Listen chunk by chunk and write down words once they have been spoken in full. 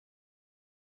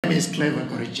name is Clever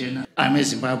Corigina. I'm a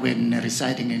Zimbabwean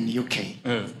residing in UK.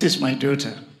 This is my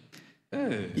daughter.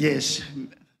 Yes.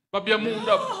 Daughter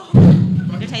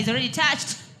is already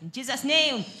touched. In Jesus'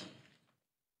 name.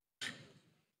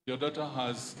 Your daughter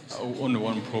has only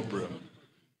one problem.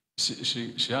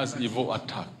 She has evil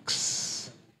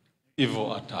attacks.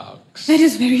 Evil attacks. That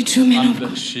is very true, man of God.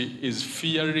 And she is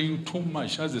fearing too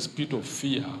much. She has a spirit of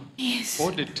fear. Yes.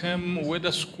 All the time,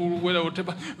 whether school, whether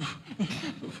whatever,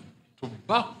 to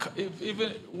bark.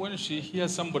 Even when she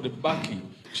hears somebody barking,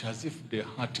 she as if the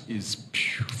heart is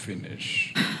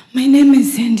finished. My name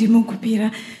is Sandy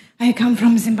Mukupira. I come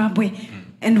from Zimbabwe.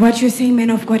 And what you're saying, man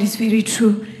of God, is very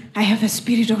true. I have a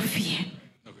spirit of fear.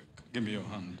 Okay, give me your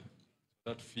hand.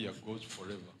 That fear goes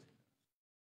forever.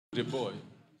 The boy.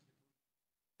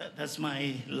 That's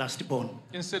my last born.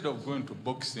 Instead of going to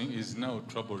boxing, is now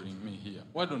troubling me here.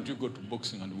 Why don't you go to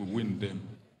boxing and we win them?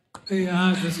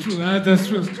 Yeah, that's true. That's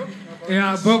true.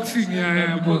 Yeah, boxing.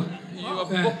 Yeah. You're a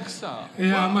boxer.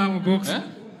 Yeah, I'm a boxer.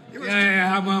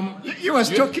 Yeah, You was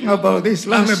talking about this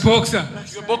last. I'm a boxer.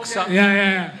 You're a boxer?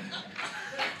 Yeah.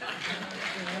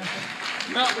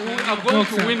 Now, we are going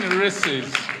to win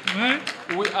races. Right?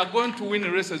 We are going to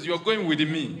win races. You are going with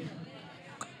me.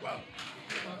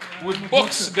 We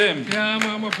box them. Yeah,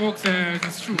 I'm a boxer.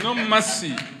 That's true. No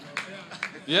mercy.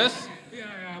 Yes? Yeah,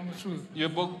 I'm true.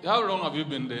 How long have you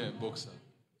been the boxer?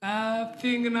 I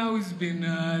think now it's been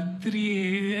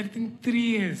 3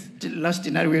 years. Last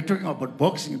night we were talking about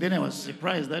boxing. Then I was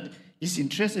surprised that he's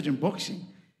interested in boxing.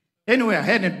 Anyway, I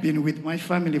hadn't been with my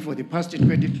family for the past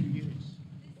 22 years.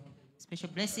 Special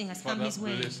blessing has come his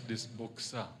way. Bless this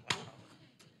boxer.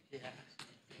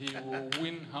 He will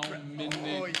win how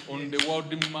many on the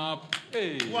world map?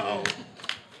 Hey. Wow.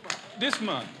 This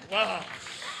man. Wow.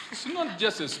 It's not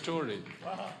just a story.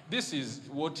 Wow. This is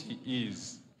what he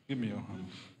is. Give me your hand.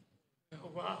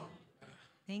 Wow.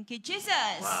 Thank you,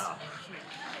 Jesus. Wow.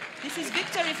 This is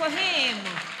victory for him.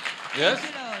 Yes?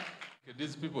 Thank you, Lord. Okay,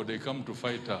 these people, they come to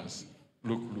fight us.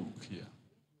 Look here.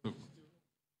 Look.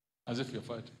 As if you're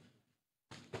fighting.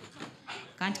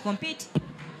 Can't compete.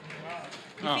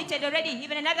 Defeated already.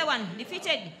 Even another one.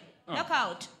 Defeated.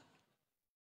 Knockout.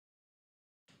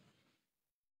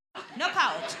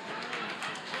 Knockout.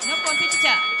 No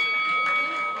competitor.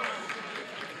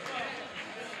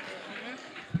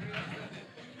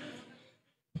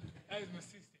 That is my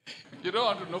sister. You don't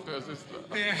want to knock your sister.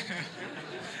 Yeah.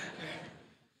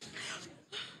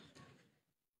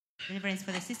 Deliverance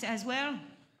for the sister as well.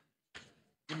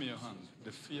 Give me your hand.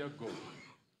 The fear goes.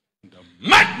 The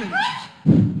madness.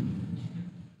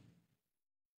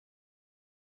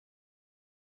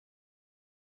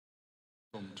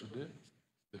 From today,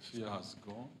 the fear has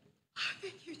gone.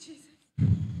 Thank you, Jesus.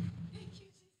 Thank you,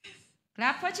 Jesus.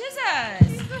 Clap for Jesus.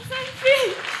 Jesus, I'm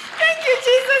free. Thank you,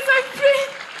 Jesus, I'm free.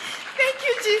 Thank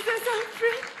you, Jesus, I'm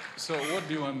free. So what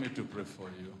do you want me to pray for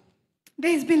you?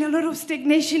 There's been a lot of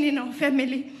stagnation in our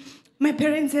family. My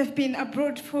parents have been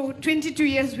abroad for 22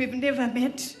 years. We've never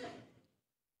met.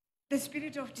 The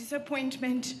spirit of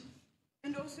disappointment.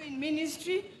 And also in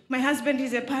ministry, my husband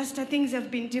is a pastor. Things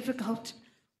have been difficult.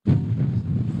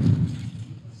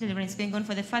 Deliverance going on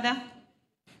for the father.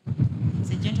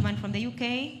 It's a gentleman from the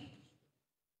UK.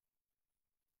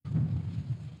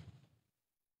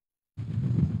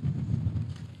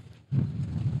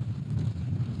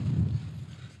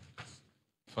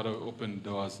 Father, we open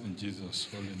doors in Jesus'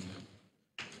 holy name.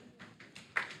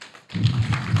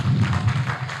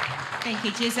 Thank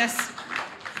you, Jesus.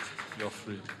 You're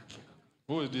free.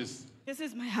 Who is this? This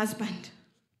is my husband.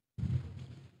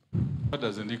 Why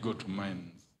doesn't he go to mines?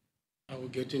 I will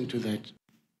get into that.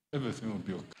 Everything will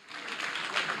be okay.